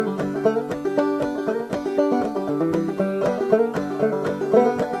Hello,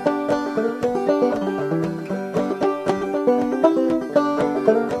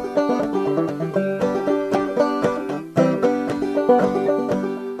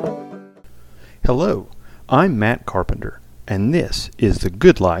 I'm Matt Carpenter, and this is the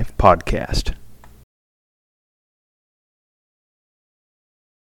Good Life Podcast.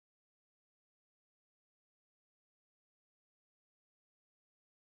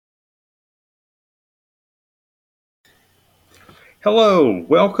 Hello,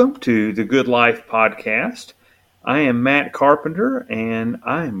 welcome to the Good Life Podcast. I am Matt Carpenter, and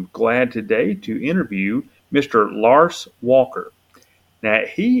I'm glad today to interview Mr. Lars Walker. Now,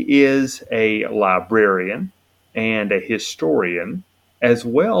 he is a librarian and a historian, as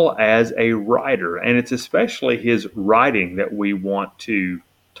well as a writer, and it's especially his writing that we want to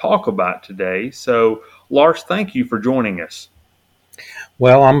talk about today. So, Lars, thank you for joining us.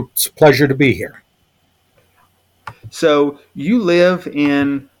 Well, it's a pleasure to be here. So, you live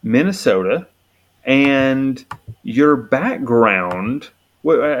in Minnesota, and your background,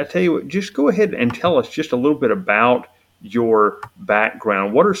 well, I tell you what, just go ahead and tell us just a little bit about your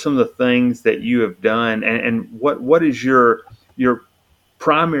background. What are some of the things that you have done, and what is your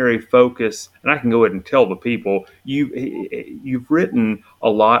primary focus? And I can go ahead and tell the people you've written a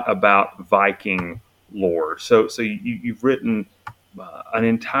lot about Viking lore. So you've written an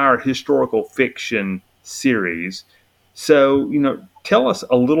entire historical fiction series. So tell us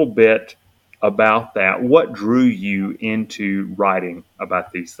a little bit about that. What drew you into writing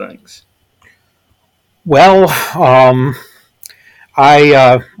about these things? Well,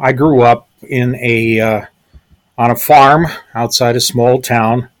 I grew up in on a farm outside a small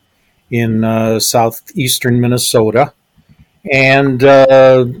town in southeastern Minnesota, and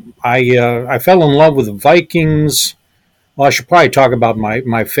I fell in love with the Vikings. Well, I should probably talk about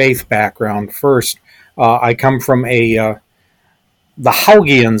my faith background first. I come from the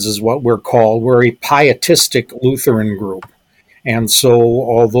Haugians is what we're called. We're a pietistic Lutheran group. And so,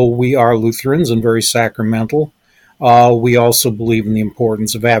 although we are Lutherans and very sacramental, we also believe in the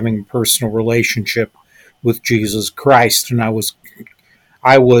importance of having a personal relationship with Jesus Christ. And I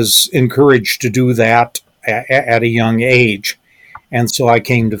was encouraged to do that at a young age. And so I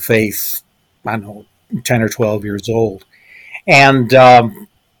came to faith, 10 or 12 years old. And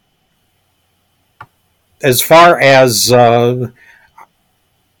as far as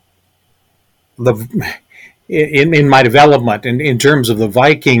in my development, in terms of the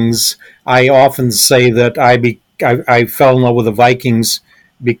Vikings, I often say that I fell in love with the Vikings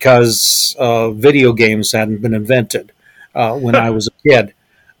because video games hadn't been invented when I was a kid.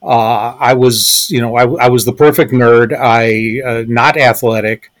 I was the perfect nerd. Not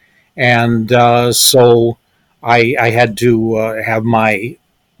athletic, and so I had to have my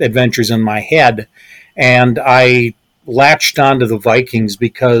adventures in my head, and I latched onto the Vikings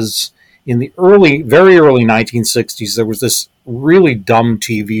because in the very early 1960s, there was this really dumb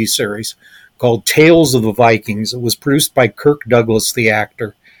TV series called Tales of the Vikings. It was produced by Kirk Douglas, the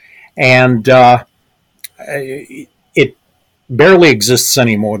actor, and it barely exists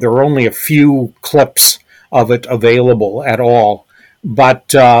anymore. There are only a few clips of it available at all,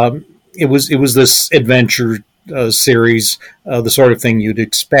 but it was this adventure series, the sort of thing you'd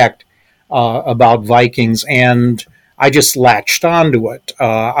expect about Vikings, and I just latched onto it.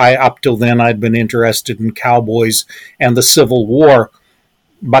 Up till then, I'd been interested in cowboys and the Civil War,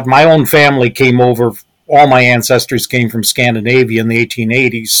 but my own family came over. All my ancestors came from Scandinavia in the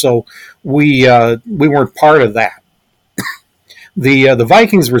 1880s, so we weren't part of that. The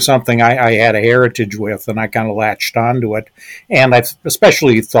Vikings were something I had a heritage with, and I kind of latched onto it, and I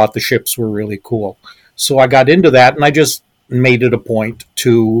especially thought the ships were really cool. So I got into that, and I just made it a point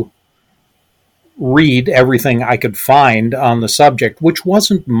to read everything I could find on the subject, which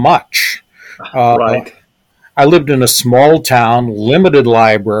wasn't much. Right. I lived in a small town, limited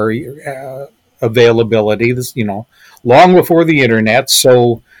library availability, long before the internet,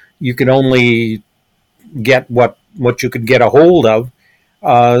 so you could only get what you could get a hold of.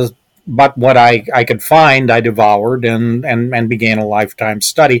 But what I could find, I devoured and began a lifetime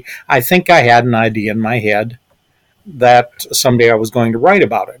study. I think I had an idea in my head that someday I was going to write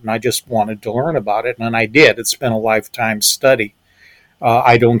about it, and I just wanted to learn about it, and I did. It's been a lifetime study.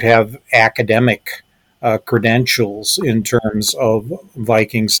 I don't have academic credentials in terms of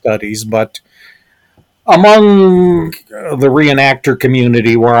Viking studies, but among the reenactor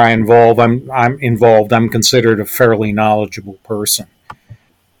community where I'm involved, I'm considered a fairly knowledgeable person.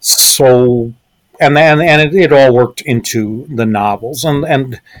 So, and it all worked into the novels,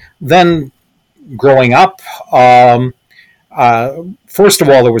 and then growing up, First of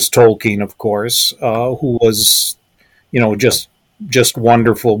all, there was Tolkien, of course, who was, just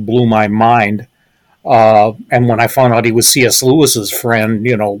wonderful, blew my mind. And when I found out he was C.S. Lewis's friend,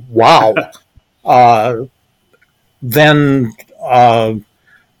 wow. Uh, then uh,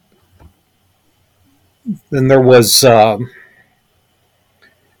 then there was also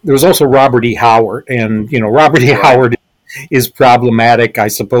Robert E. Howard, and Robert E. Right. Howard is problematic, I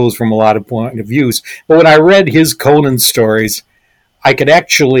suppose, from a lot of point of views. But when I read his Conan stories, I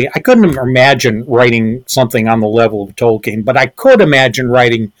couldn't imagine writing something on the level of Tolkien, but I could imagine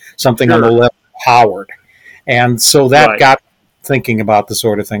writing something on the Sure. level of Howard. And so that Right. got thinking about the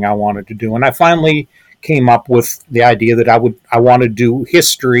sort of thing I wanted to do. And I finally came up with the idea that I want to do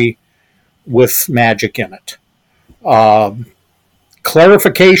history with magic in it. Uh,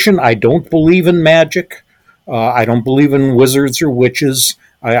 Clarification: I don't believe in magic. I don't believe in wizards or witches.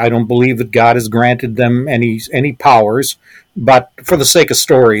 I don't believe that God has granted them any powers. But for the sake of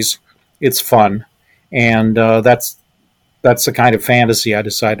stories, it's fun, and that's the kind of fantasy I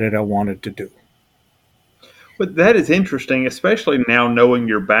decided I wanted to do. But that is interesting, especially now knowing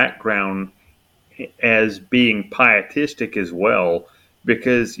your background as being pietistic as well,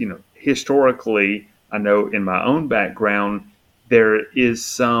 because historically, I know in my own background there is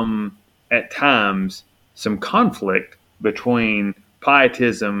some at times some conflict between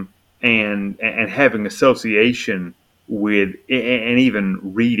pietism and having association with and even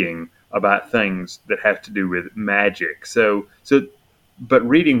reading about things that have to do with magic. So but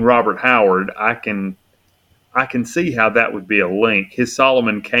reading Robert Howard, I can see how that would be a link. His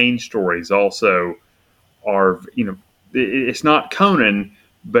Solomon Kane stories also are, it's not Conan,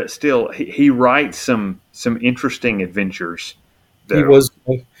 but still he writes some interesting adventures He though. was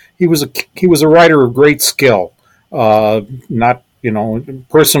he was a writer of great skill. Not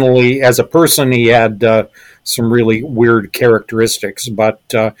personally as a person, he had some really weird characteristics, but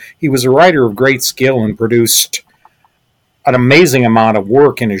he was a writer of great skill and produced an amazing amount of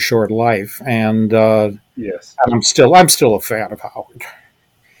work in his short life. And Yes. I'm still a fan of Howard.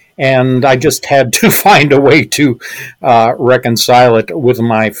 And I just had to find a way to reconcile it with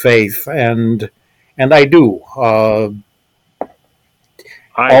my faith, and I do.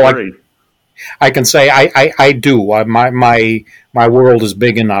 I All agree. I can say I do. My world is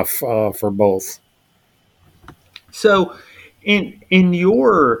big enough for both. So in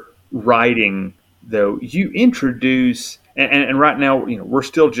your writing though, you introduce and right now, we're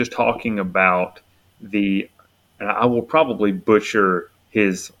still just talking about the and I will probably butcher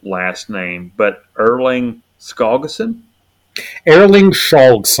his last name, but Erling Skogson? Erling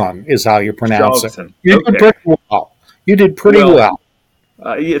Skjalgsson is how you pronounce it. Skogson. You did Okay. pretty well. You did pretty Well,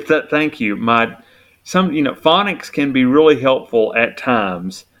 well. yeah, thank you. My some phonics can be really helpful at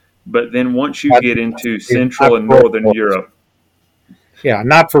times, but then once you But get into not Central and for Old Northern Norse. Europe, Yeah,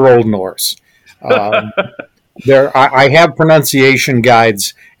 not for Old Norse. Um, I have pronunciation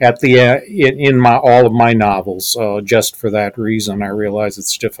guides at the in my all of my novels. Just for that reason, I realize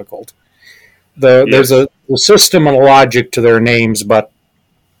it's difficult. There's yes. a system and a logic to their names, but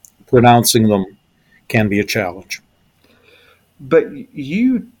pronouncing them can be a challenge. But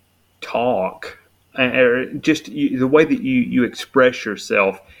you talk, or just the way that you express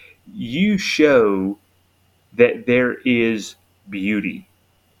yourself, you show that there is beauty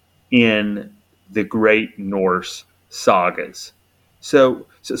in the great Norse sagas. So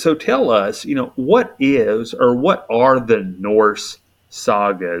tell us, what is or what are the Norse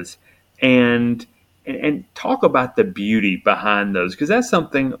sagas, and and talk about the beauty behind those, because that's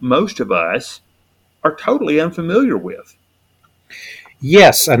something most of us are totally unfamiliar with.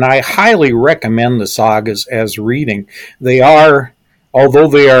 Yes, and I highly recommend the sagas as reading. They are, although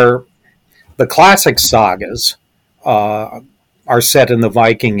they are the classic sagas, uh, are set in the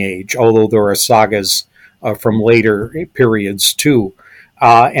Viking Age, although there are sagas from later periods too.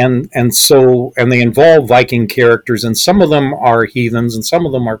 And they involve Viking characters, and some of them are heathens, and some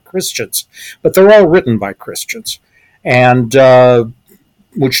of them are Christians, but they're all written by Christians, and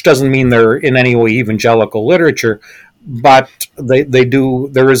which doesn't mean they're in any way evangelical literature, but they do.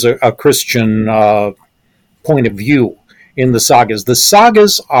 There is a Christian point of view in the sagas. The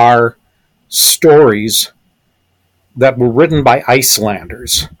sagas are stories that were written by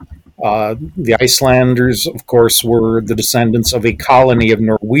Icelanders. The Icelanders, of course, were the descendants of a colony of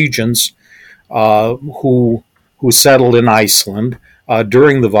Norwegians who settled in Iceland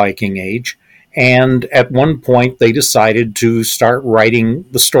during the Viking Age. And at one point, they decided to start writing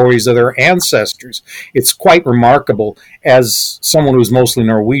the stories of their ancestors. It's quite remarkable. As someone who's mostly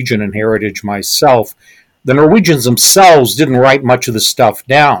Norwegian in heritage myself, the Norwegians themselves didn't write much of the stuff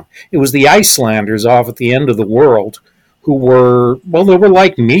down. It was the Icelanders off at the end of the world who were, well, they were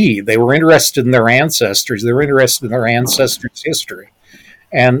like me. They were interested in their ancestors. They were interested in their ancestors' history.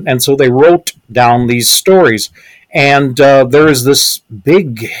 And so they wrote down these stories. And there is this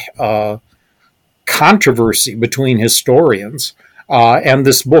big controversy between historians. And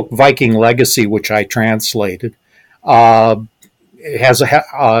this book, Viking Legacy, which I translated, uh,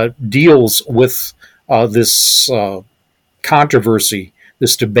 deals with this controversy,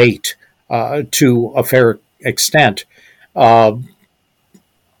 this debate, to a fair extent, uh,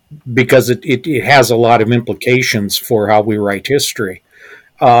 because it has a lot of implications for how we write history.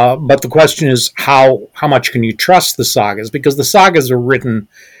 But the question is, how much can you trust the sagas? Because the sagas are written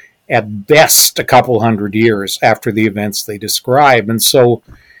at best a couple hundred years after the events they describe, and so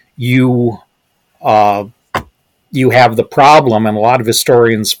you uh, you have the problem, and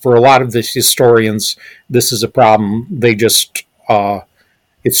for a lot of the historians, this is a problem. They just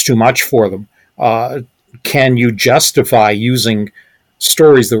it's too much for them. Can you justify using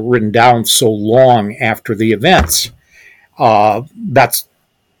stories that were written down so long after the events? That's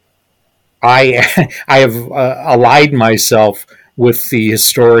I I have allied myself with the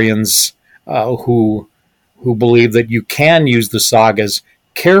historians who believe that you can use the sagas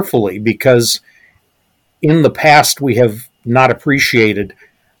carefully, because in the past we have not appreciated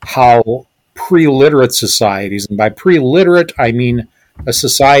how pre-literate societies, and by pre-literate I mean a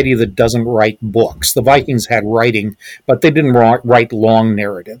society that doesn't write books. The Vikings had writing, but they didn't write long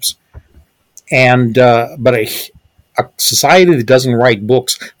narratives. And but a society that doesn't write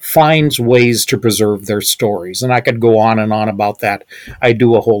books finds ways to preserve their stories. And I could go on and on about that. I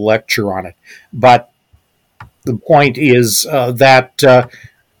do a whole lecture on it. But the point is that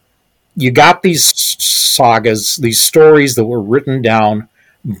you got these sagas, these stories that were written down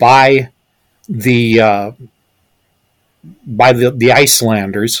by the the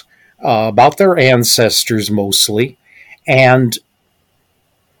Icelanders about their ancestors mostly, and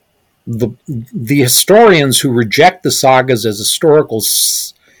the historians who reject the sagas as historical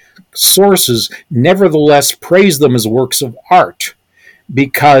sources nevertheless praise them as works of art,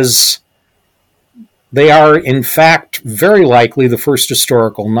 because they are in fact very likely the first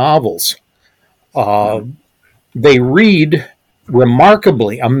historical novels. Uh, they read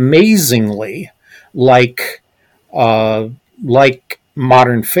remarkably, amazingly, like uh, like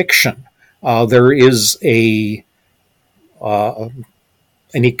modern fiction. There is uh,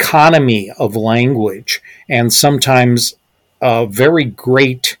 an economy of language, and sometimes very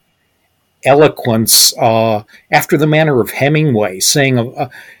great eloquence, after the manner of Hemingway, saying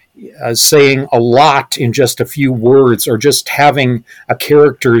a lot in just a few words, or just having a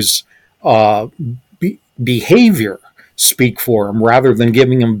character's uh, behavior speak for him rather than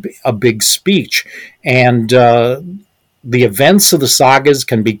giving him a big speech. And the events of the sagas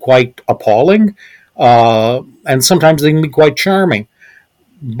can be quite appalling, and sometimes they can be quite charming.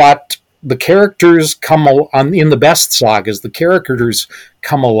 But the characters come on in the best sagas. The characters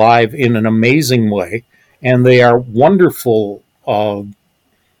come alive in an amazing way, and they are wonderful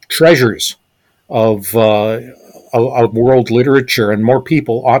treasures of, of world literature, and more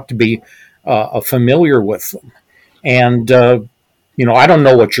people ought to be familiar with them. And I don't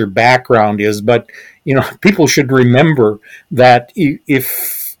know what your background is, but people should remember that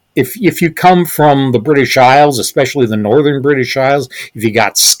if you come from the British Isles, especially the northern British Isles, if you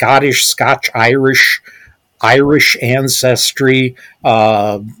got Scotch, Irish ancestry,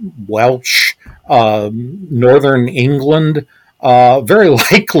 Welsh, northern England, very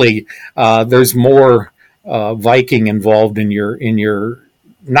likely there's more Viking involved in your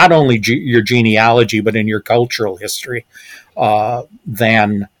not only your genealogy but in your cultural history uh,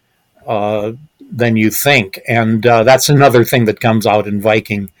 than uh, than you think. And that's another thing that comes out in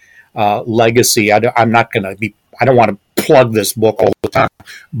Viking Legacy. I'm not going to be. I don't want to plug this book all the time,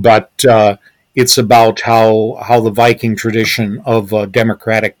 but it's about how the Viking tradition of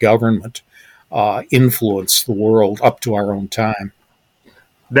democratic government influenced the world up to our own time.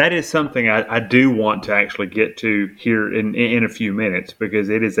 That is something I do want to actually get to here in a few minutes, because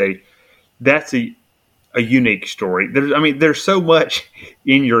that's a unique story. There's so much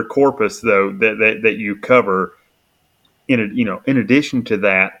in your corpus though that you cover. In addition to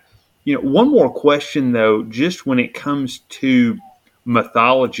that, one more question though, just when it comes to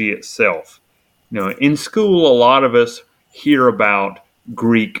mythology itself. In school, a lot of us hear about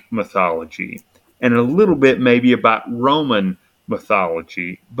Greek mythology and a little bit maybe about Roman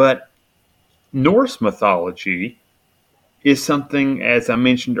mythology, but Norse mythology is something, as I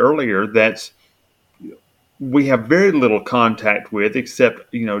mentioned earlier, that's we have very little contact with,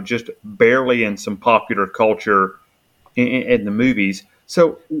 except just barely in some popular culture in the movies.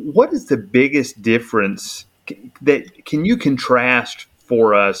 So, what is the biggest difference that can you contrast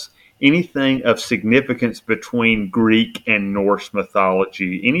for us anything of significance between Greek and Norse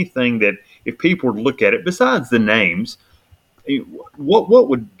mythology? Anything that, if people were to look at it, besides the names, what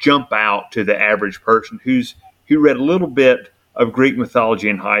would jump out to the average person who read a little bit of Greek mythology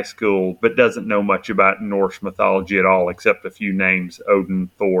in high school but doesn't know much about Norse mythology at all, except a few names: Odin,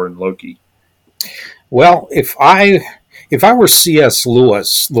 Thor, and Loki? Well, if I were C.S.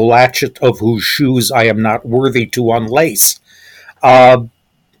 Lewis, the latchet of whose shoes I am not worthy to unlace, uh,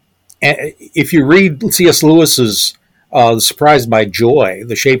 if you read C.S. Lewis's "Surprised by Joy: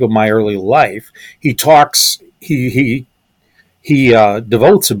 The Shape of My Early Life," he talks he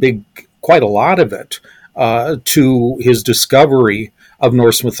devotes quite a lot of it to his discovery of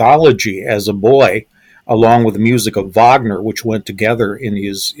Norse mythology as a boy, along with the music of Wagner, which went together in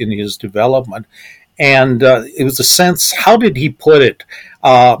his development. And it was a sense. How did he put it?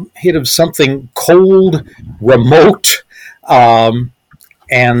 Hit of something cold, remote,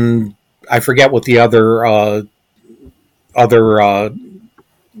 and I forget what the other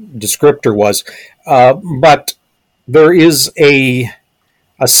descriptor was, but there is a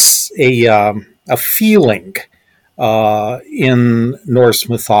feeling in Norse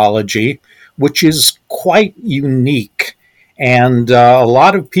mythology which is quite unique, and a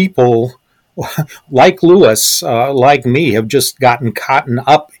lot of people like Lewis, like me, have just gotten caught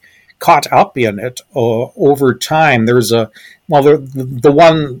up in it over time. There's a well, the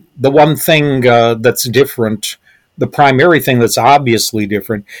one thing that's different. The primary thing that's obviously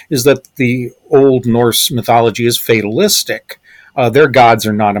different is that the Old Norse mythology is fatalistic. Their gods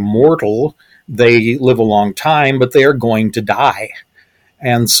are not immortal. They live a long time, but they are going to die.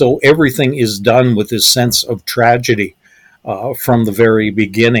 And so everything is done with this sense of tragedy from the very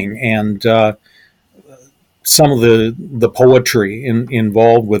beginning. And some of the poetry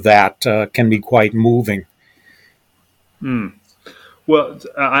involved with that can be quite moving. Hmm. Well,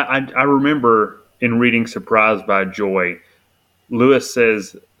 I remember in reading Surprised by Joy, Lewis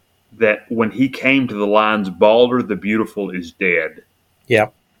says that when he came to the lines, Balder the Beautiful is dead, Yeah.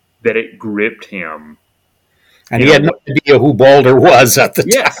 that it gripped him And in he a had no way. idea who Balder was at the time.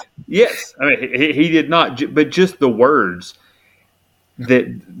 Yes, yes. I mean, he did not, but just the words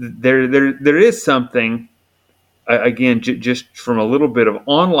that there is something, again, just from a little bit of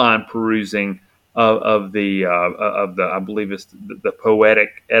online perusing of the I believe it's the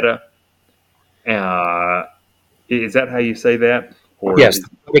Poetic Edda. Uh, is that how you say that? Or Yes, the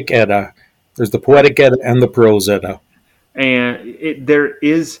poetic Edda. There's the poetic Edda and the prose Edda.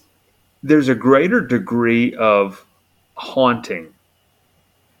 there's a greater degree of haunting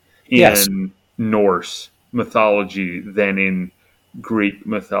Yes, in Norse mythology than in Greek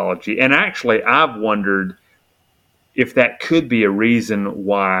mythology. And actually, I've wondered if that could be a reason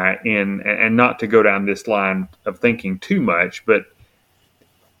why, and not to go down this line of thinking too much, but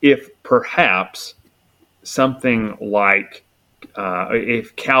if perhaps something like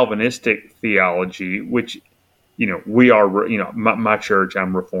if Calvinistic theology, which we are, my church,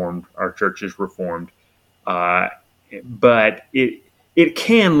 I'm Reformed, our church is Reformed, uh, but it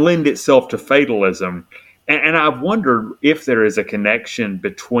can lend itself to fatalism, and I've wondered if there is a connection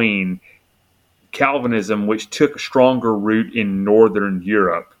between Calvinism, which took a stronger root in Northern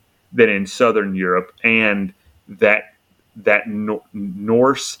Europe than in Southern Europe, and that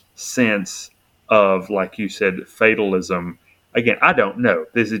Norse sense of, like you said, fatalism. Again, I don't know.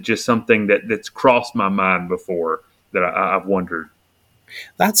 This is just something that's crossed my mind before that I've wondered.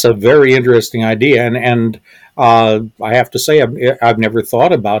 that's a very interesting idea, and I have to say I've never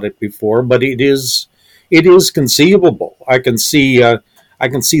thought about it before, but it is conceivable. I can see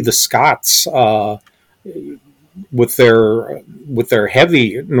the Scots with their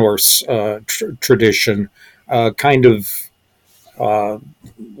heavy Norse tradition kind of uh,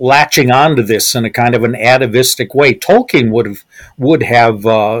 latching onto this in a kind of an atavistic way. Tolkien would have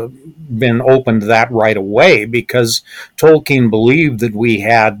been open to that right away because Tolkien believed that we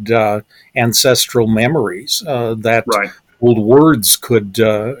had ancestral memories that Right. old words could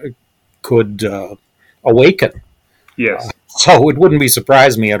awaken. Yes. So it wouldn't be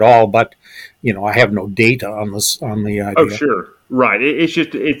surprise me at all, but I have no data on the Oh, idea. sure. Right.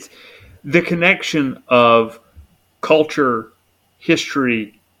 It's the connection of culture,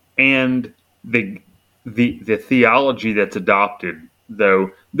 history, and the the theology that's adopted.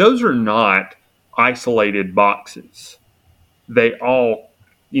 Though those are not isolated boxes. They all,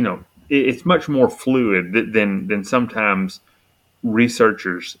 it's much more fluid than sometimes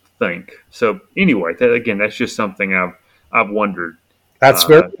researchers think. So anyway, again, that's just something I've wondered. That's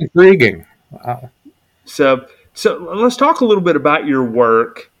very Uh, intriguing. Uh, so let's talk a little bit about your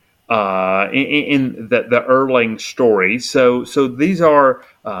work. in the Erling story. So these are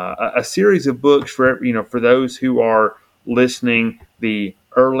a series of books for for those who are listening. The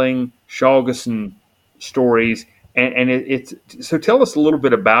Erling Skjalgsson stories, and it's so. Tell us a little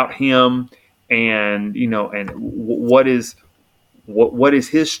bit about him, and what is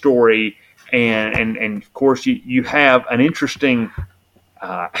his story, and of course you have an interesting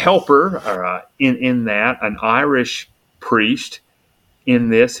helper in that an Irish priest in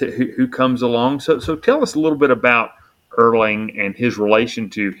this who comes along. So tell us a little bit about Erling and his relation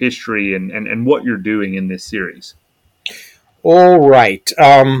to history and what you're doing in this series. All right.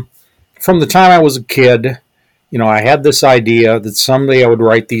 From the time I was a kid, I had this idea that someday I would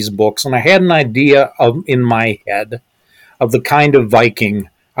write these books, and I had an idea in my head of the kind of Viking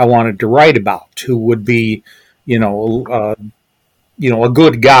I wanted to write about, who would be, a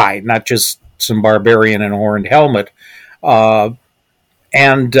good guy, not just some barbarian in a horned helmet. Uh,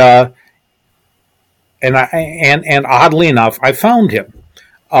 and and oddly enough, I found him.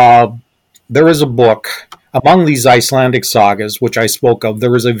 Uh, there is a book among these Icelandic sagas, which I spoke of.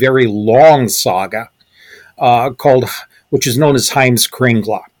 There is a very long saga called, which is known as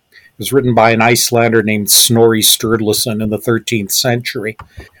Heimskringla. It was written by an Icelander named Snorri Sturluson in the 13th century.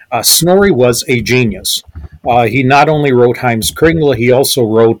 Snorri was a genius. He not only wrote Heimskringla, he also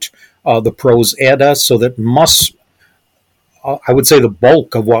wrote the prose Edda, so that I would say the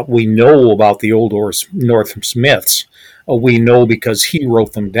bulk of what we know about the Old Norse myths, we know because he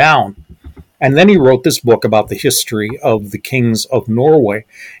wrote them down. And then he wrote this book about the history of the kings of Norway.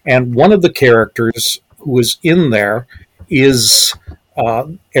 And one of the characters who is in there is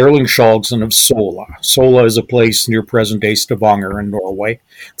Erling Skjalgsson of Sola. Sola is a place near present-day Stavanger in Norway,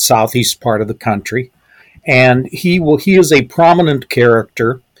 southeast part of the country. And he is a prominent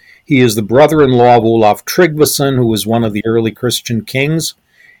character. He is the brother-in-law of Olaf Tryggvason, who was one of the early Christian kings,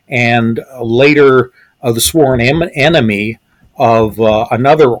 and later the sworn enemy of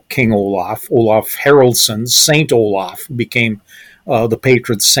another King Olaf, Olaf Haraldsson. Saint Olaf became the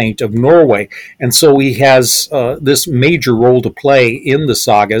patron saint of Norway. And so he has this major role to play in the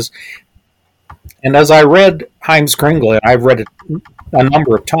sagas. And as I read Heimskringla, and I've read it a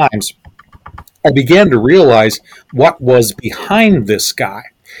number of times, I began to realize what was behind this guy.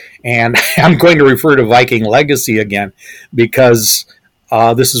 And I'm going to refer to Viking Legacy again, because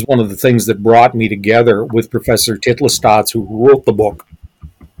this is one of the things that brought me together with Professor Titlestads, who wrote the book.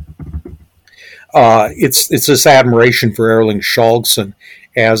 It's this admiration for Erling Skjalgsson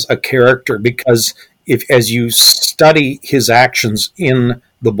as a character, because as you study his actions in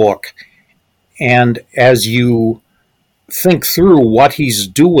the book, and as you think through what he's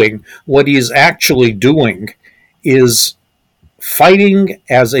doing, what he is actually doing is fighting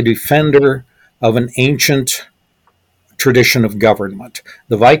as a defender of an ancient tradition of government.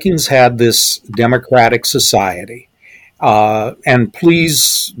 The Vikings had this democratic society. And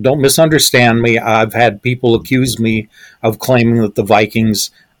please don't misunderstand me. I've had people accuse me of claiming that the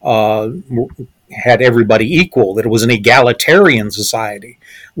Vikings had everybody equal, that it was an egalitarian society.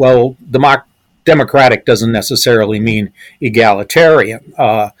 Well, democratic doesn't necessarily mean egalitarian.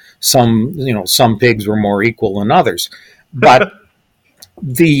 Some pigs were more equal than others. But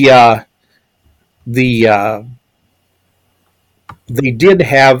they did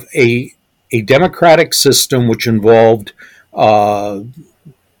have a democratic system which involved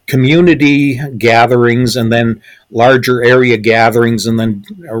community gatherings, and then larger area gatherings, and then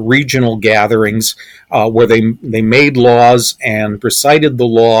regional gatherings where they made laws and recited the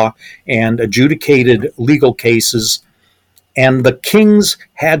law and adjudicated legal cases. And the kings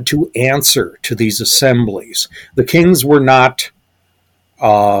had to answer to these assemblies. The kings were not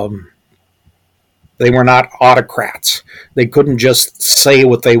autocrats. They couldn't just say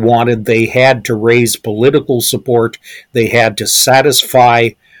what they wanted. They had to raise political support. They had to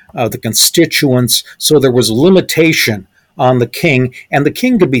satisfy the constituents. So there was limitation on the king, and the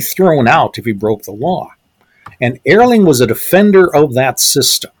king could be thrown out if he broke the law. And Erling was a defender of that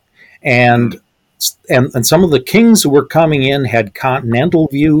system. And some of the kings who were coming in had continental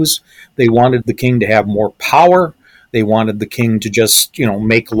views. They wanted the king to have more power. They wanted the king to just,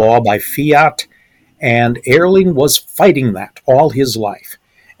 make law by fiat. And Erling was fighting that all his life.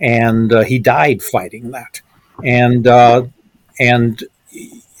 And he died fighting that. And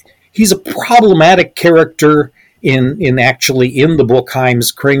he's a problematic character in the book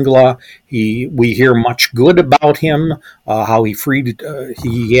Heimskringla. We hear much good about him, how he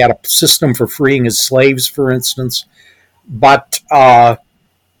had a system for freeing his slaves, for instance. But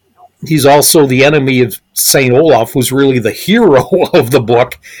he's also the enemy of Saint Olaf, who's really the hero of the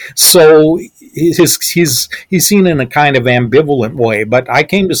book. So he's seen in a kind of ambivalent way. But I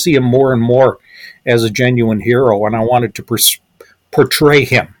came to see him more and more as a genuine hero, and I wanted to portray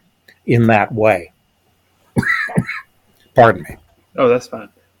him in that way. Pardon me. Oh, that's fine.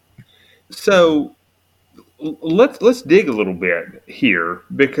 So let's dig a little bit here,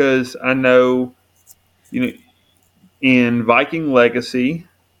 because I know, you know, in Viking Legacy,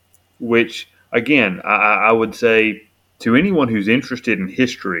 which again I would say to anyone who's interested in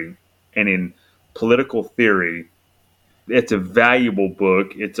history and in political theory, it's a valuable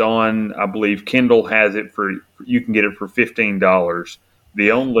book. It's on, I believe, Kindle has it for, you can get it for $15.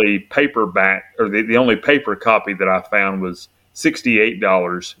 The only paperback, or the only paper copy that I found was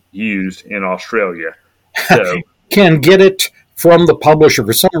 $68 used in Australia. So Can get it from the publisher.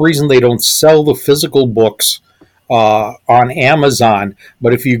 For some reason, they don't sell the physical books on Amazon.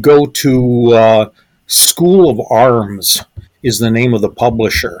 But if you go to School of Arms, is the name of the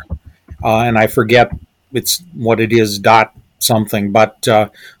publisher, and I forget it's what it is, dot something. But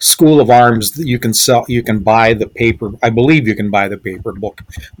School of Arms, you can buy the paper. I believe you can buy the paper book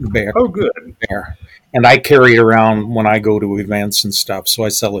there. oh, good. There, and I carry it around when I go to events and stuff, so I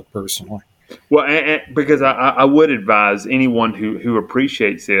sell it personally. Well, because I would advise anyone who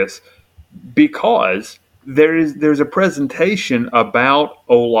appreciates this, because there's a presentation about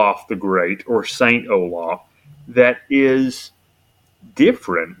Olaf the Great, or Saint Olaf, that is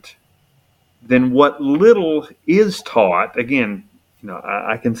different than what little is taught. Again,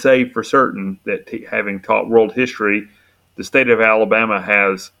 I can say for certain that having taught world history, the state of Alabama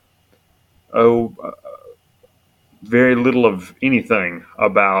has very little of anything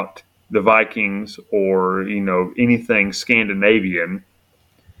about the Vikings, or anything Scandinavian.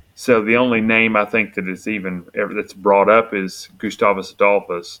 So the only name I think that is even ever that's brought up is Gustavus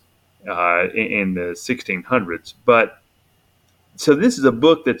Adolphus in the 1600s. But so this is a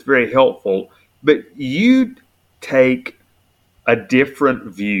book that's very helpful. But you take a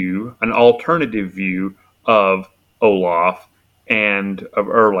different view, an alternative view of Olaf and of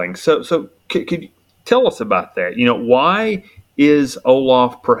Erling. So could you tell us about that? Why is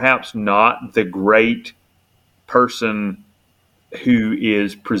Olaf perhaps not the great person who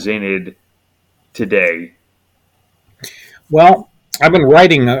is presented today? Well, I've been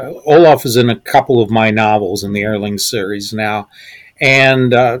writing. Olaf is in a couple of my novels in the Erling series now,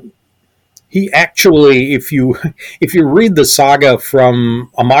 and he actually, if you read the saga from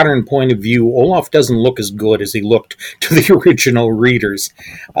a modern point of view, Olaf doesn't look as good as he looked to the original readers.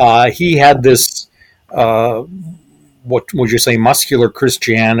 He had this. What would you say, muscular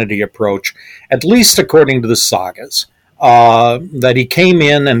Christianity approach, at least according to the sagas. That he came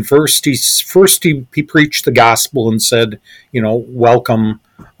in and first he preached the gospel and said, welcome,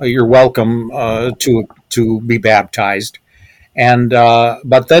 you're welcome to be baptized, and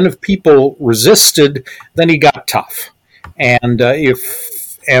but then if people resisted, then he got tough, and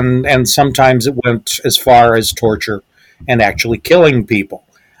and sometimes it went as far as torture and actually killing people.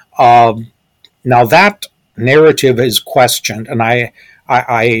 Now that narrative is questioned, and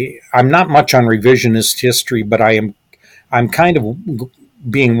I'm not much on revisionist history, but I'm kind of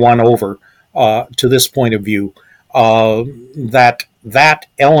being won over to this point of view, that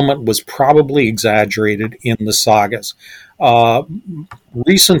element was probably exaggerated in the sagas.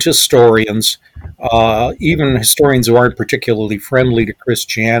 Recent historians, even historians who aren't particularly friendly to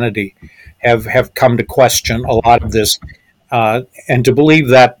Christianity, have come to question a lot of this, and to believe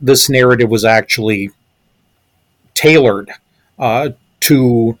that this narrative was actually tailored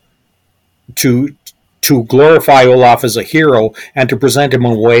to glorify Olaf as a hero and to present him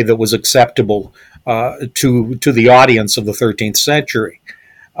in a way that was acceptable to the audience of the 13th century,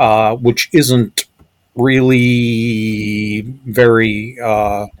 which isn't really very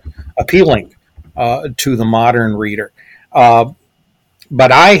appealing to the modern reader. But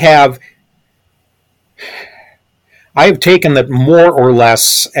I have taken that more or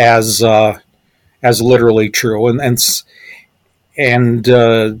less as literally true, and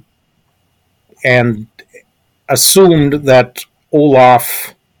assumed that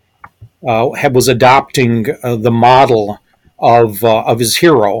Olaf was adopting the model of his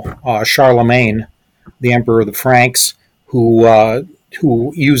hero, Charlemagne, the Emperor of the Franks, who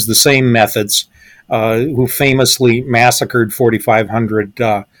used the same methods, who famously massacred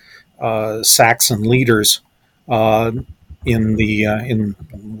 4,500 Saxon leaders in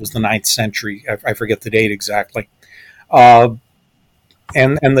was the 9th century. I forget the date exactly. And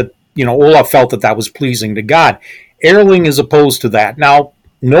the Olaf felt that was pleasing to God. Erling is opposed to that. Now,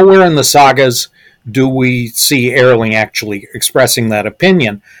 nowhere in the sagas do we see Erling actually expressing that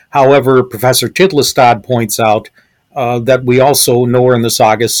opinion. However, Professor Tidlestad points out that we also nowhere in the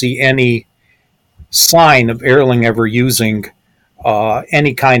sagas see any sign of Erling ever using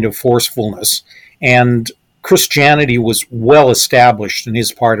any kind of forcefulness. And Christianity was well established in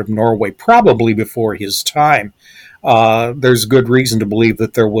his part of Norway, probably before his time. There's good reason to believe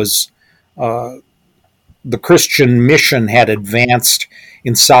that there was the Christian mission had advanced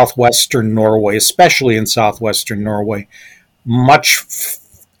in southwestern Norway, especially in southwestern Norway, much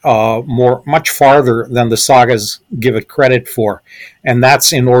much farther than the sagas give it credit for, and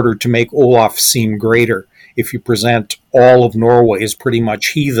that's in order to make Olaf seem greater. If you present all of Norway as pretty much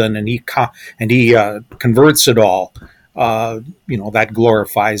heathen, and he converts it all, that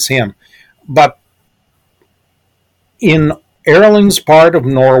glorifies him. But in Erling's part of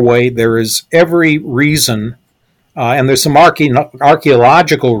Norway, there is every reason, and there's some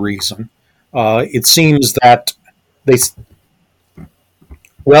archaeological reason. It seems that they,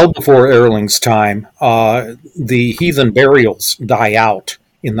 well before Erling's time, the heathen burials die out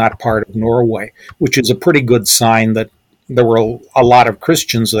in that part of Norway, which is a pretty good sign that there were a lot of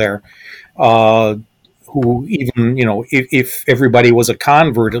Christians there. Who even, if everybody was a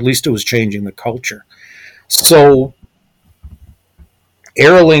convert, at least it was changing the culture. So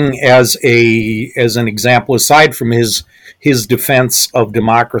Erling, as an example, aside from his defense of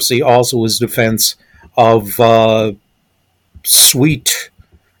democracy, also his defense of sweet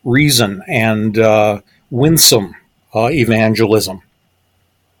reason and winsome evangelism,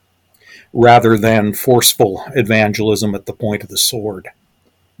 rather than forceful evangelism at the point of the sword.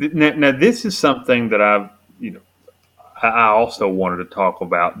 Now this is something that I also wanted to talk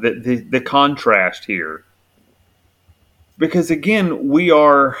about, the contrast here. Because again, we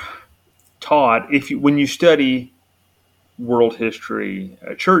are taught, when you study world history,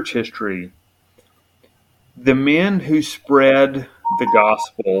 church history, the men who spread the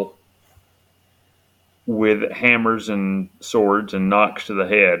gospel with hammers and swords and knocks to the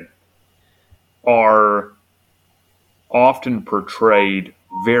head are often portrayed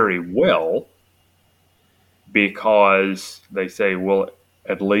very well, because they say, well,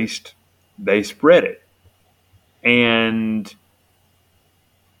 at least they spread it. And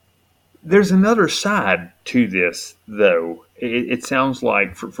there's another side to this, though. It sounds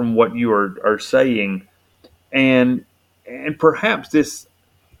like, from what you are saying, and perhaps this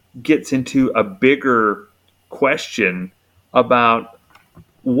gets into a bigger question about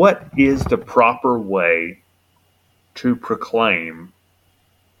what is the proper way to proclaim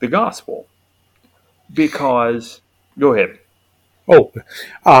the gospel. Because, go ahead. Oh,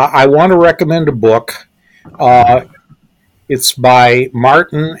 I want to recommend a book. It's by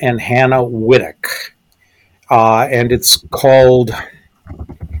Martin and Hannah Wittek, and it's called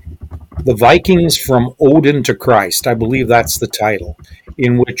The Vikings from Odin to Christ. I believe that's the title,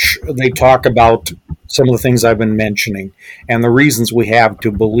 in which they talk about some of the things I've been mentioning and the reasons we have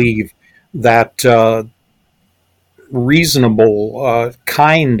to believe that reasonable,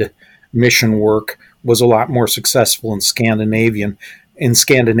 kind mission work was a lot more successful in Scandinavia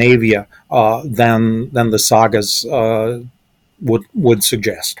than the sagas would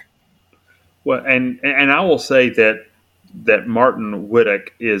suggest. Well, and I will say that Martin Wittek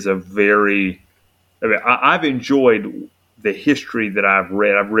is a very, I've enjoyed the history that I've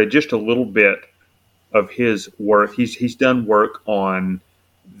read. I've read just a little bit of his work. He's done work on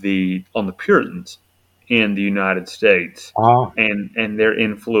the Puritans in the United States, and their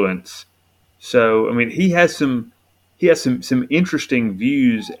influence. So I mean, he has some interesting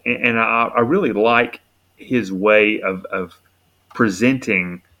views, and I really like his way of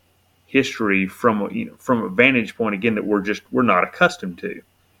presenting history from from a vantage point, again, that we're not accustomed to.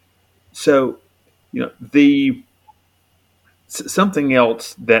 So the something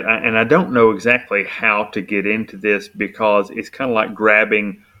else that I don't know exactly how to get into this, because it's kind of like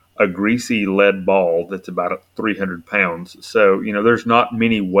grabbing a greasy lead ball that's about 300 pounds. So there's not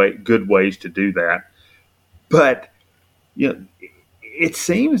many good ways to do that. But it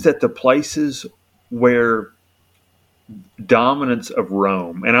seems that the places where dominance of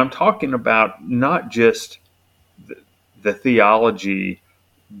Rome, and I'm talking about not just the theology,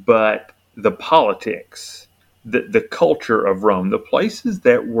 but the politics, the culture of Rome, the places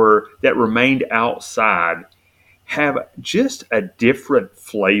that remained outside, have just a different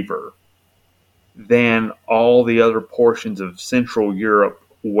flavor than all the other portions of Central Europe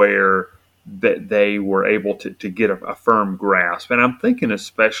where that they were able to get a firm grasp. And I'm thinking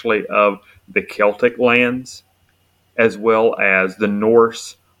especially of the Celtic lands as well as the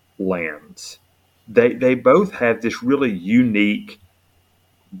Norse lands. They both have this really unique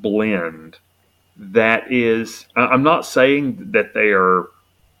blend that is, I'm not saying that they are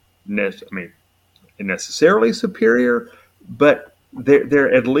necessarily superior, but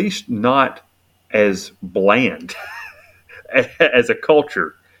they're at least not as bland as a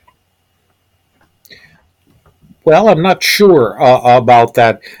culture. Well, I'm not sure about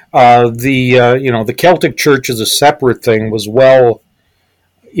that. The Celtic Church is a separate thing. Was well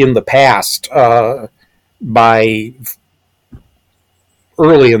in the past by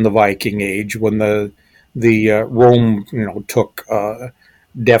early in the Viking Age when the Rome took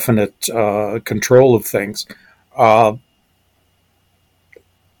definite control of things. Uh,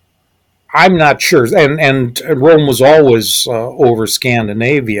 I'm not sure, and Rome was always over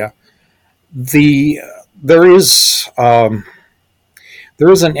Scandinavia. The there is there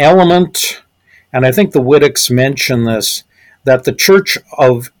is an element, and I think the Wittix mention this, that the Church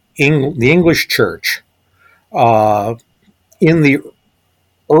of the English Church uh, in the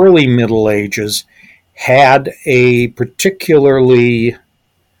early Middle Ages had a particularly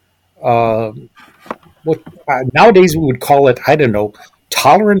uh, what nowadays we would call it, I don't know,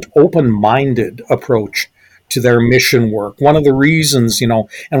 tolerant, open-minded approach to their mission work. One of the reasons,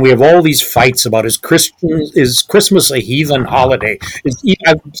 and we have all these fights about is Christmas a heathen holiday?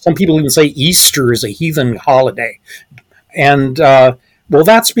 Some people even say Easter is a heathen holiday. And well,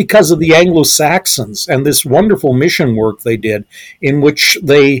 that's because of the Anglo-Saxons and this wonderful mission work they did, in which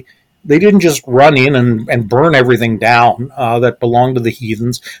they didn't just run in and burn everything down that belonged to the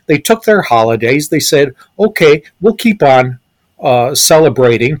heathens. They took their holidays. They said, "Okay, we'll keep on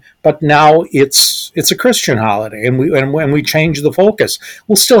celebrating, but now it's a Christian holiday, and when we change the focus,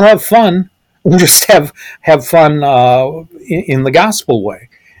 we'll still have fun. We'll just have fun in the gospel way."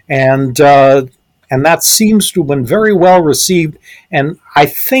 And and that seems to have been very well received, and I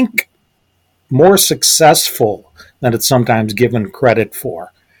think more successful than it's sometimes given credit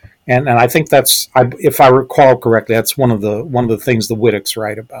for. And I think that's, if I recall correctly, that's one of the things the Wittix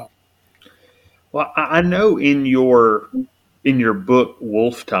write about. Well, I know in your book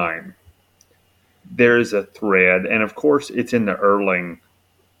Wolf Time, there is a thread, and of course it's in the Erling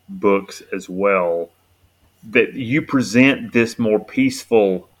books as well, that you present this more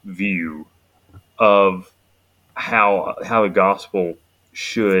peaceful view of how the gospel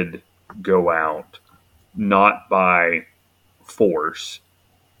should go out, not by force.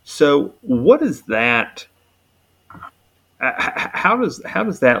 So, what is that? How does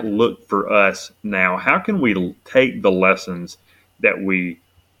that look for us now? How can we take the lessons that we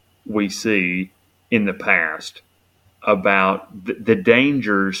see in the past about the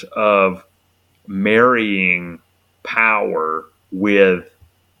dangers of marrying power with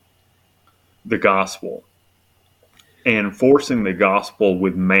the gospel and forcing the gospel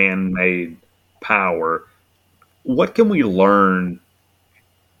with man-made power? What can we learn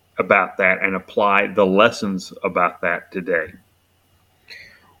about that and apply the lessons about that today?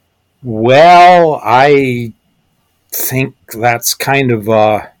 Well, I think that's kind of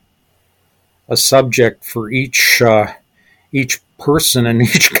a subject for each person and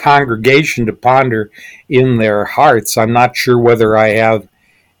each congregation to ponder in their hearts. I'm not sure whether I have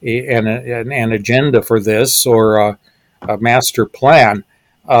an agenda for this or a master plan.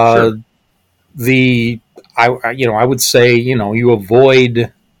 Uh, Sure. the I would say you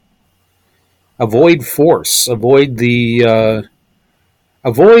avoid force, avoid being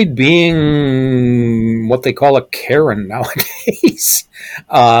what they call a Karen nowadays.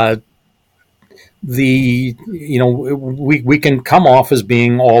 uh, we can come off as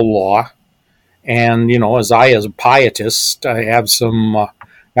being all law, and as a pietist, I have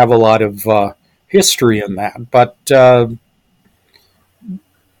a lot of history in that, but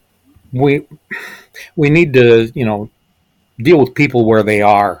we we need to deal with people where they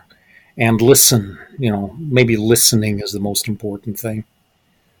are and listen. Maybe listening is the most important thing.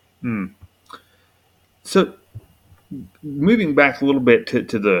 Hmm. So, moving back a little bit to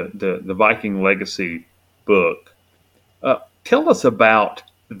the Viking Legacy book, tell us about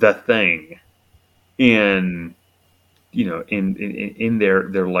the thing in in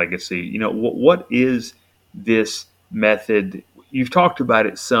their legacy. What is this method? You've talked about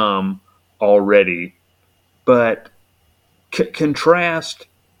it some already, but contrast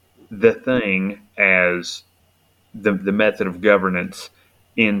the thing as the method of governance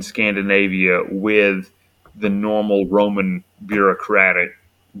in Scandinavia with the normal Roman bureaucratic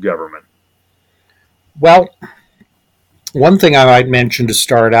government. Well, one thing I might mention to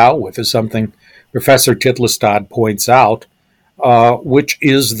start out with is something Professor Titlestad points out, which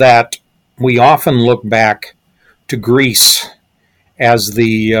is that we often look back to Greece as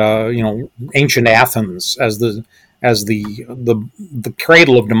the ancient Athens as the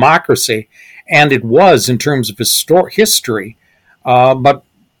cradle of democracy, and it was in terms of history, but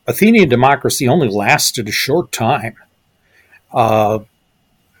Athenian democracy only lasted a short time. Uh,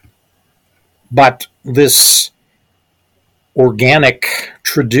 But this organic,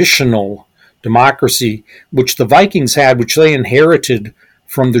 traditional democracy, which the Vikings had, which they inherited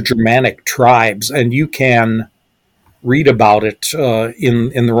from the Germanic tribes, and you can read about it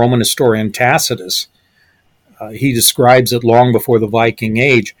in the Roman historian Tacitus. He describes it long before the Viking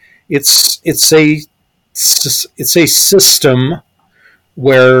Age. It's a system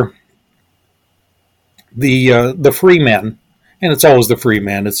where the free men, and it's always the free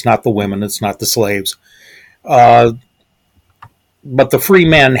men. It's not the women. It's not the slaves. Uh, but the free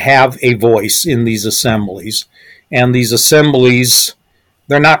men have a voice in these assemblies, and these assemblies,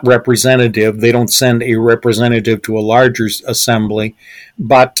 they're not representative. They don't send a representative to a larger assembly,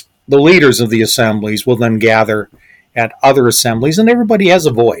 but the leaders of the assemblies will then gather at other assemblies, and everybody has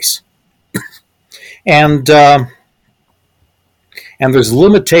a voice. And and there's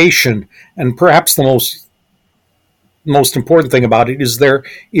limitation, and perhaps the most important thing about it is there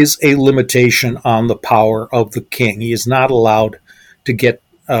is a limitation on the power of the king. He is not allowed to get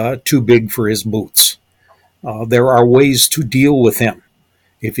too big for his boots. There are ways to deal with him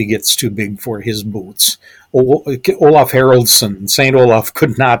if he gets too big for his boots. Olaf Haraldsson, Saint Olaf,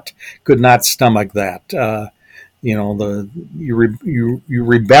 could not stomach that. You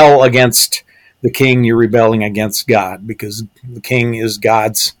rebel against the king, you're rebelling against God, because the king is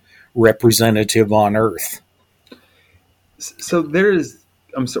God's representative on earth. So there is.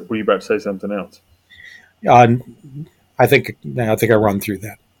 I'm sorry, were you about to say something else? Uh, I think I run through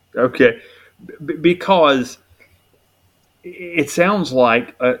that. Okay, because it sounds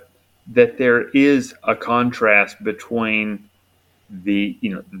like that there is a contrast between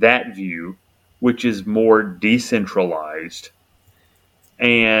that view, which is more decentralized,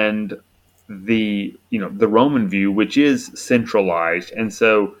 and the Roman view, which is centralized, and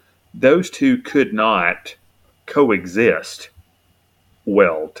so those two could not coexist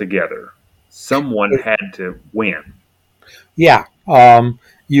well together. Someone had to win. Yeah,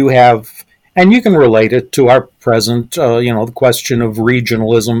 you have, and you can relate it to our present, the question of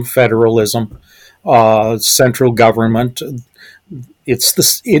regionalism, federalism, central government.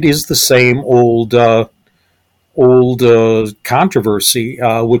 It is the same old controversy,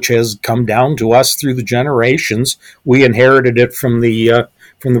 which has come down to us through the generations. We inherited it from the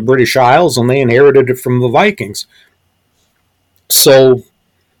British Isles, and they inherited it from the Vikings. So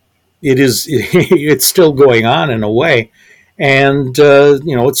it's still going on in a way, and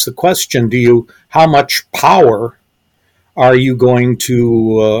it's the question: how much power are you going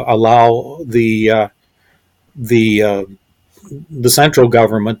to allow the central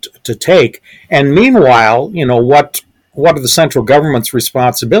government to take? And meanwhile, what are the central government's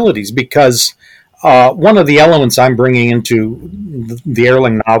responsibilities? Because one of the elements I'm bringing into the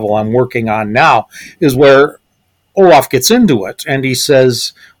Erling novel I'm working on now is where Olaf gets into it, and he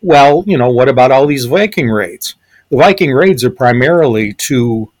says, well, what about all these Viking raids? The Viking raids are primarily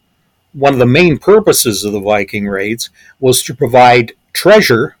one of the main purposes of the Viking raids was to provide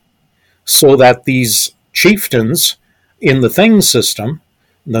treasure so that these chieftains in the Thing system,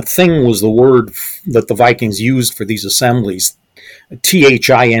 the Thing was the word that the Vikings used for these assemblies, Thing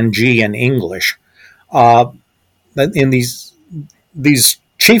in English, in these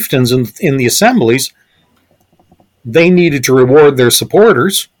chieftains in the assemblies, they needed to reward their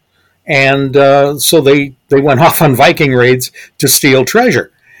supporters, and so they went off on Viking raids to steal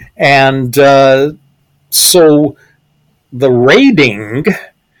treasure. And so the raiding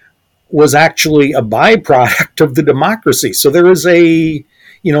was actually a byproduct of the democracy. So there is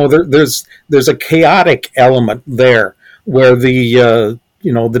there's a chaotic element there where the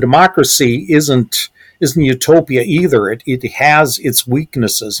democracy isn't utopia either. It has its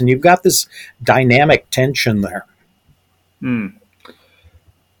weaknesses, and you've got this dynamic tension there.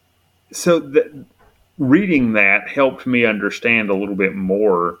 So reading that helped me understand a little bit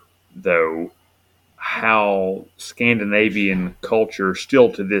more, though, how Scandinavian culture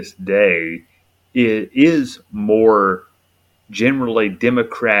still to this day is more generally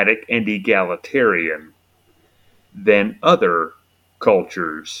democratic and egalitarian than other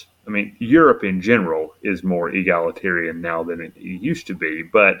cultures. I mean, Europe in general is more egalitarian now than it used to be,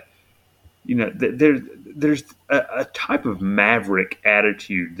 but there's a type of maverick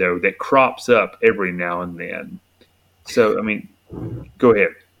attitude, though, that crops up every now and then. So, I mean, go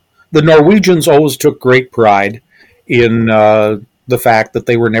ahead. The Norwegians always took great pride in the fact that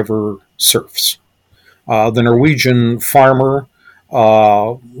they were never serfs. The Norwegian farmer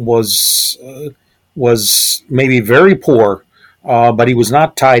was maybe very poor, but he was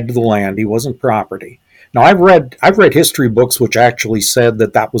not tied to the land. He wasn't property. Now, I've read history books which actually said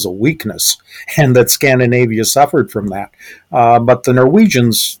that was a weakness and that Scandinavia suffered from that. But the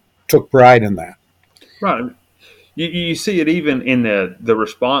Norwegians took pride in that. Right. You see it even in the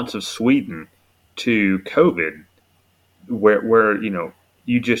response of Sweden to COVID, where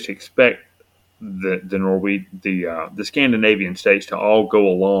you just expect the Norway the Scandinavian states to all go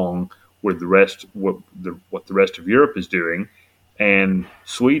along with the rest what the rest of Europe is doing, and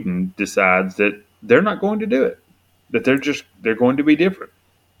Sweden decides that they're not going to do it, that they're going to be different.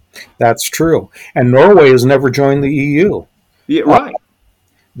 That's true. And Norway has never joined the EU. Yeah, Uh, right.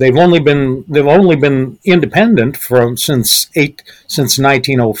 they've only been independent since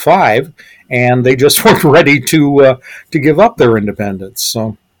 1905, and they just weren't ready to give up their independence.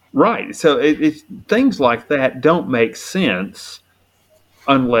 So Right. So things like that don't make sense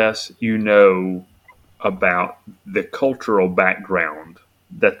unless you know about the cultural background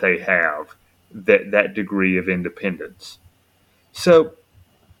that they have, that degree of independence. So,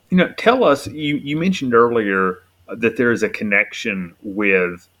 tell us. You mentioned earlier that there is a connection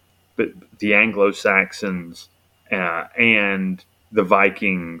with the Anglo Saxons and the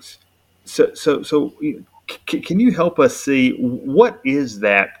Vikings. Can you help us see what is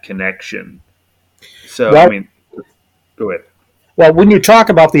that connection? So, I well, mean, go ahead. Well, when you talk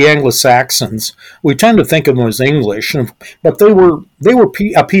about the Anglo-Saxons, we tend to think of them as English, but they were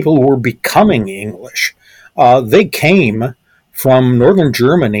people who were becoming English. They came from northern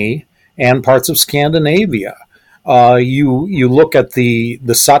Germany and parts of Scandinavia. You look at the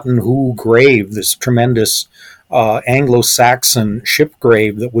Sutton Hoo grave, this tremendous Anglo-Saxon ship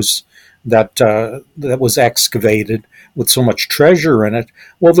grave that was excavated with so much treasure in it.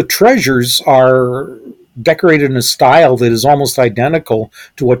 Well, the treasures are decorated in a style that is almost identical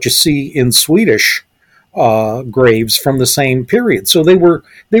to what you see in Swedish graves from the same period. So they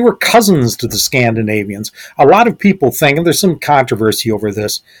were cousins to the Scandinavians. A lot of people think, and there's some controversy over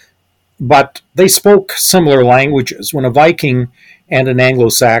this, but they spoke similar languages. When a Viking and an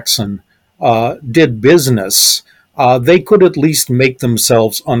Anglo-Saxon did business, they could at least make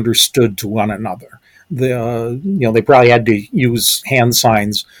themselves understood to one another. They probably had to use hand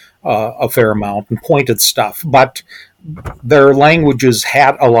signs a fair amount and pointed stuff, but their languages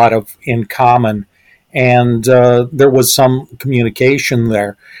had a lot of in common, and there was some communication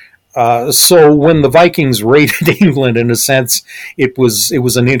there. So when the Vikings raided England, in a sense, it was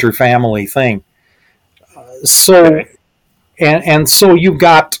an interfamily thing. So Okay. and so you've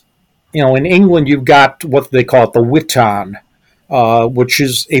got, in England you've got what they call it the Witan, which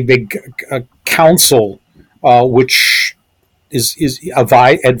is a big council, which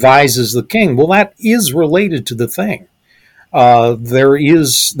advises the king. Well, that is related to the thing. There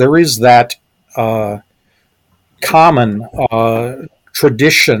is that common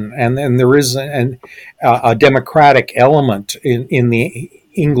tradition, and there is a democratic element in the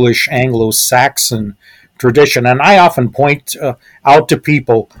English Anglo-Saxon tradition. And I often point out to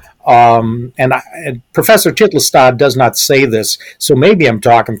people, and Professor Titlestad does not say this, so maybe I'm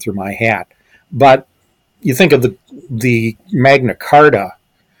talking through my hat, but you think of the Magna Carta.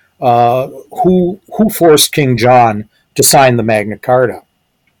 Who forced King John to sign the Magna Carta?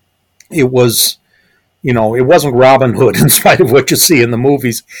 It was, it wasn't Robin Hood, in spite of what you see in the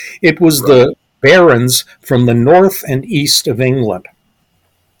movies. It was Right. the barons from the north and east of England.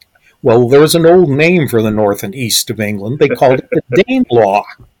 Well, there was an old name for the north and east of England. They called it the Danelaw.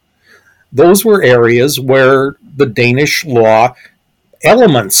 Those were areas where the Danish law,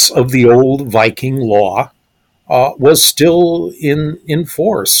 elements of the old Viking law, was still in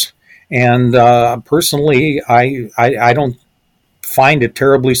force. And personally, I don't find it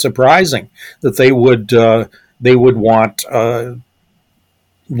terribly surprising that they would want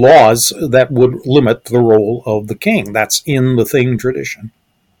laws that would limit the role of the king. That's in the Thing tradition.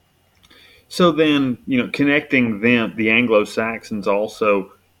 So then, connecting them, the Anglo Saxons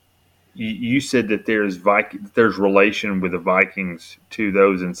also. You said that there's relation with the Vikings to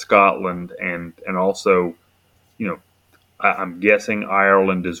those in Scotland and also, you know, I'm guessing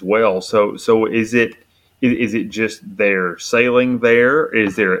Ireland as well. So is it just they're sailing there?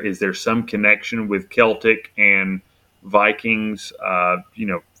 Is there some connection with Celtic and Vikings?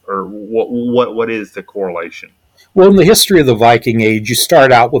 Or what is the correlation? Well, in the history of the Viking Age, you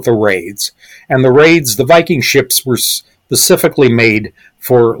start out with the raids, and the Viking ships were specifically made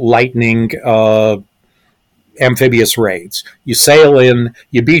for lightning amphibious raids. You sail in,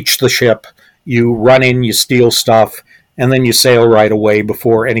 you beach the ship, you run in, you steal stuff, and then you sail right away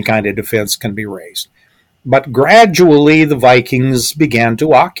before any kind of defense can be raised. But gradually, the Vikings began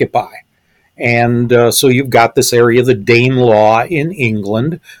to occupy. And so you've got this area, the Danelaw in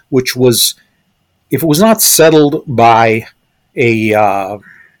England, which was, if it was not settled by a uh,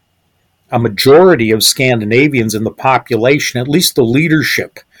 a majority of Scandinavians in the population, at least the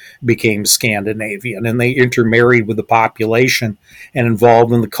leadership became Scandinavian, and they intermarried with the population and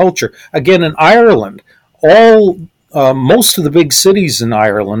involved in the culture. Again, in Ireland, all most of the big cities in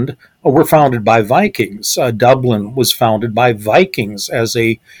Ireland were founded by Vikings. Dublin was founded by Vikings as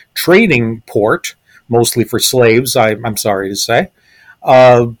a trading port, mostly for slaves, I'm sorry to say.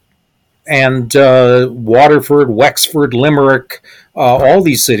 Uh, and Waterford, Wexford, Limerick, all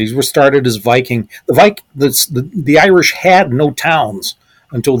these cities were started as Viking. The Irish had no towns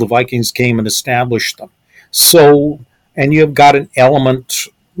until the Vikings came and established them. So, and you've got an element,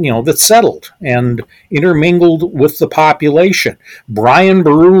 that settled and intermingled with the population. Brian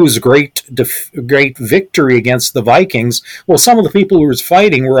Boru's great victory against the Vikings. Well, some of the people who was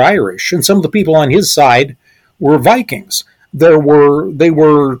fighting were Irish, and some of the people on his side were Vikings. They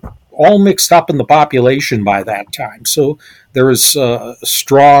were all mixed up in the population by that time. So there is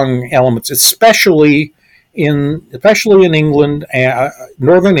strong elements, especially in England,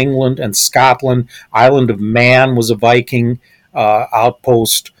 northern England and Scotland. Island of Man was a Viking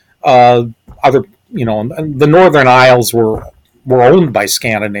outpost. Other, the Northern Isles were owned by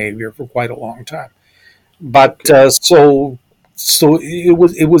Scandinavia for quite a long time. But Okay. so it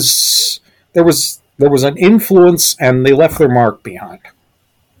was there was an influence, and they left their mark behind.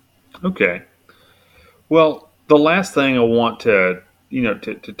 Okay. Well, the last thing I want to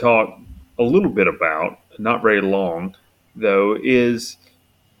talk a little bit about, not very long, though, is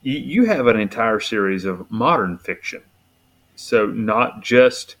you have an entire series of modern fiction. So not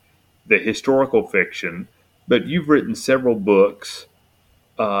just the historical fiction, but you've written several books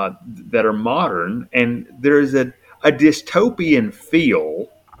that are modern, and there is a dystopian feel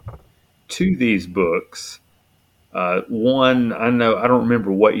to these books. One, I know, I don't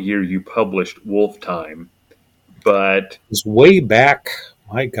remember what year you published Wolf Time, but Was way back.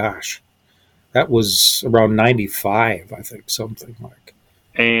 My gosh, that was around 95, I think, something like.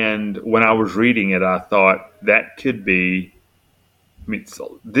 and when I was reading it, I thought that could be. I mean,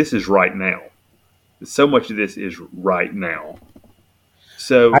 this is right now. So much of this is right now.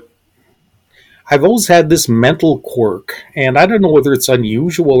 I, So, I've always had this mental quirk, and I don't know whether it's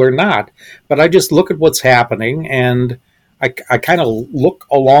unusual or not, but I just look at what's happening, and I kind of look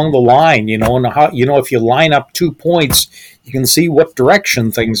along the line, and how, if you line up 2 points, you can see what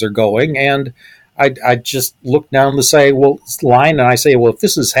direction things are going, and I just look down the say, well, line, and I say, well, if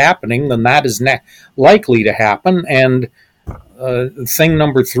this is happening, then that is likely to happen, and thing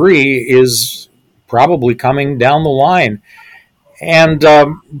number three is probably coming down the line. And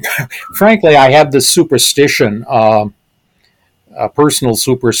frankly, I have this superstition, a personal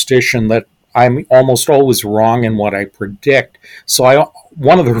superstition, that I'm almost always wrong in what I predict. So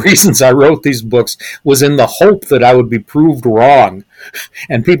one of the reasons I wrote these books was in the hope that I would be proved wrong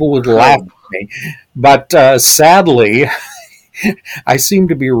and people would laugh oh, at me. But sadly, I seem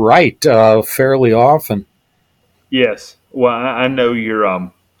to be right fairly often. yes. Well, I know you're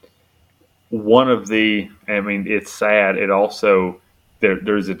one of the. I mean, it's sad. It also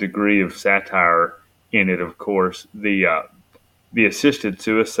there's a degree of satire in it. Of course, the assisted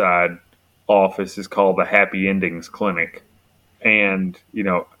suicide office is called the Happy Endings Clinic, and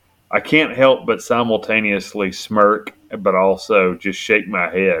I can't help but simultaneously smirk, but also just shake my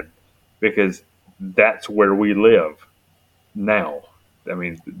head because that's where we live now. I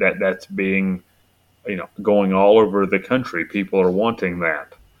mean, that's being going all over the country. People are wanting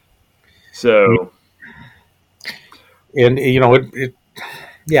that. So And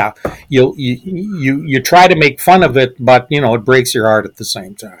yeah, you try to make fun of it, but it breaks your heart at the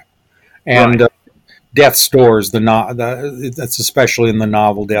same time. And right, death's doors, that's especially in the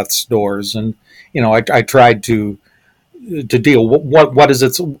novel Death's Doors, and I tried to deal. What is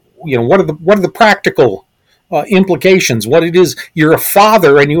it? What are the practical implications? What it is? You're a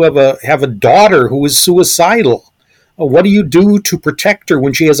father and you have a daughter who is suicidal. What do you do to protect her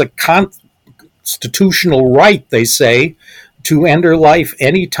when she has a constitutional right, they say, to end her life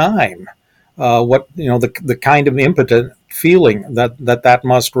any time? What the kind of impotent feeling that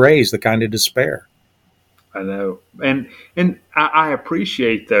must raise, the kind of despair. I know, and I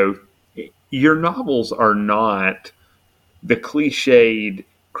appreciate though your novels are not the cliched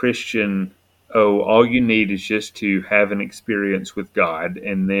Christian. Oh, all you need is just to have an experience with God,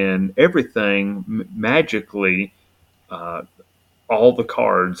 and then everything magically, uh, all the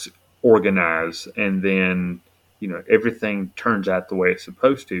cards organize, and then everything turns out the way it's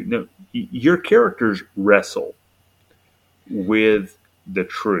supposed to. No, your characters wrestle with the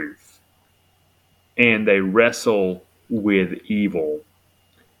truth, and they wrestle with evil,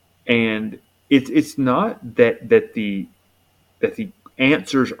 and it's not that the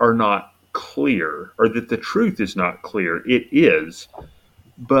answers are not clear or that the truth is not clear. It is,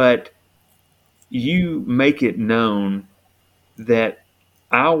 but you make it known that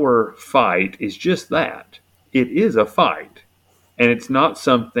our fight is just that. It is a fight, and it's not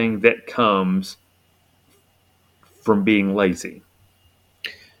something that comes from being lazy.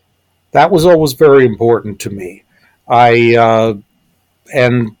 That was always very important to me. I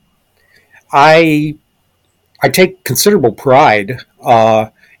and I I take considerable pride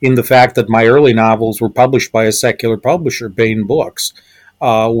in the fact that my early novels were published by a secular publisher, Baen Books,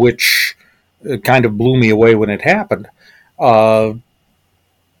 which kind of blew me away when it happened. Uh,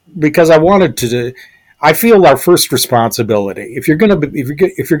 because I wanted to. I feel our first responsibility, if you're gonna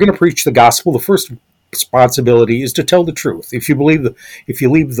preach the gospel, the first responsibility is to tell the truth. If you believe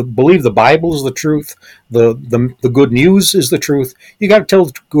the Bible is the truth, the good news is the truth. You got to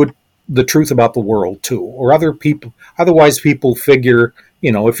tell the truth about the world too, or other people. Otherwise, people figure,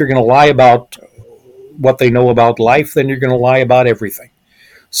 if you're going to lie about what they know about life, then you're going to lie about everything.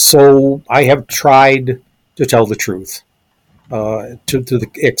 So I have tried to tell the truth to the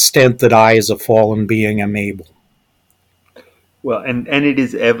extent that I, as a fallen being, am able. Well, and it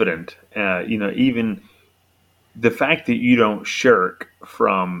is evident, even the fact that you don't shirk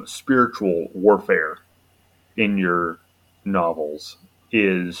from spiritual warfare in your novels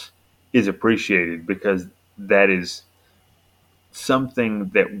is is appreciated, because that is something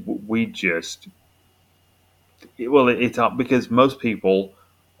that we just, well, it's because most people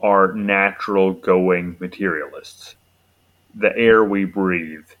are natural going materialists. The air we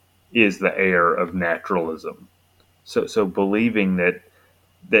breathe is the air of naturalism. So believing that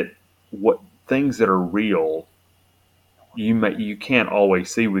what things that are real, you can't always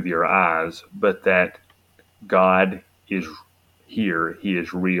see with your eyes, but that God is here, He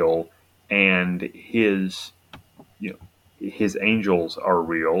is real, and His angels are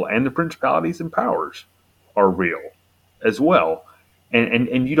real, and the principalities and powers are real as well,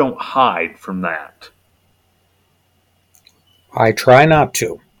 and you don't hide from that. I try not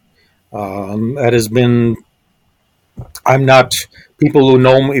to. That has been. I'm not. People who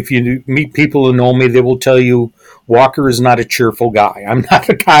know me, if you meet people who know me, they will tell you Walker is not a cheerful guy. I'm not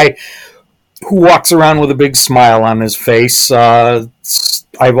a guy who walks around with a big smile on his face. I've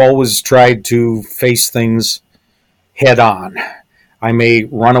always tried to face things head on. I may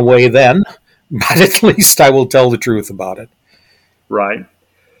run away then, but at least I will tell the truth about it. Right.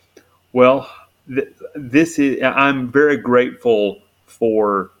 Well, this is. I'm very grateful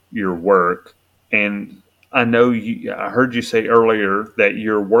for your work, and I know you. I heard you say earlier that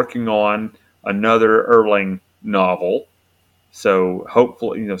you're working on another Erling novel. So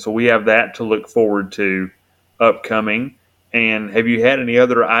hopefully, so we have that to look forward to upcoming. And have you had any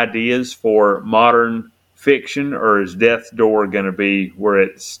other ideas for modern fiction, or is Death's Door going to be where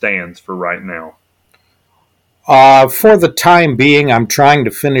it stands for right now? For the time being, I'm trying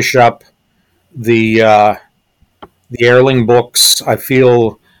to finish up the uh, the Erling books. I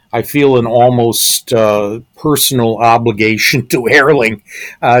feel an almost personal obligation to Erling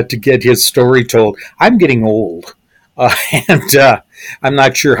to get his story told. I'm getting old, and I'm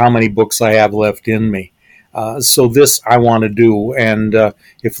not sure how many books I have left in me. So this I want to do, and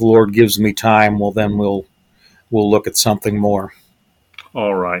if the Lord gives me time, well, then we'll look at something more.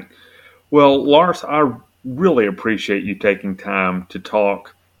 All right. Well, Lars, I really appreciate you taking time to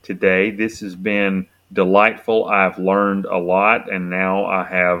talk today. This has been delightful. I've learned a lot, and now I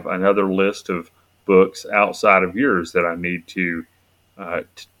have another list of books outside of yours that I need to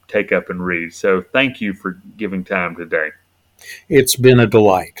take up and read. So, thank you for giving time today. It's been a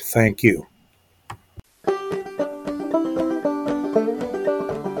delight. Thank you.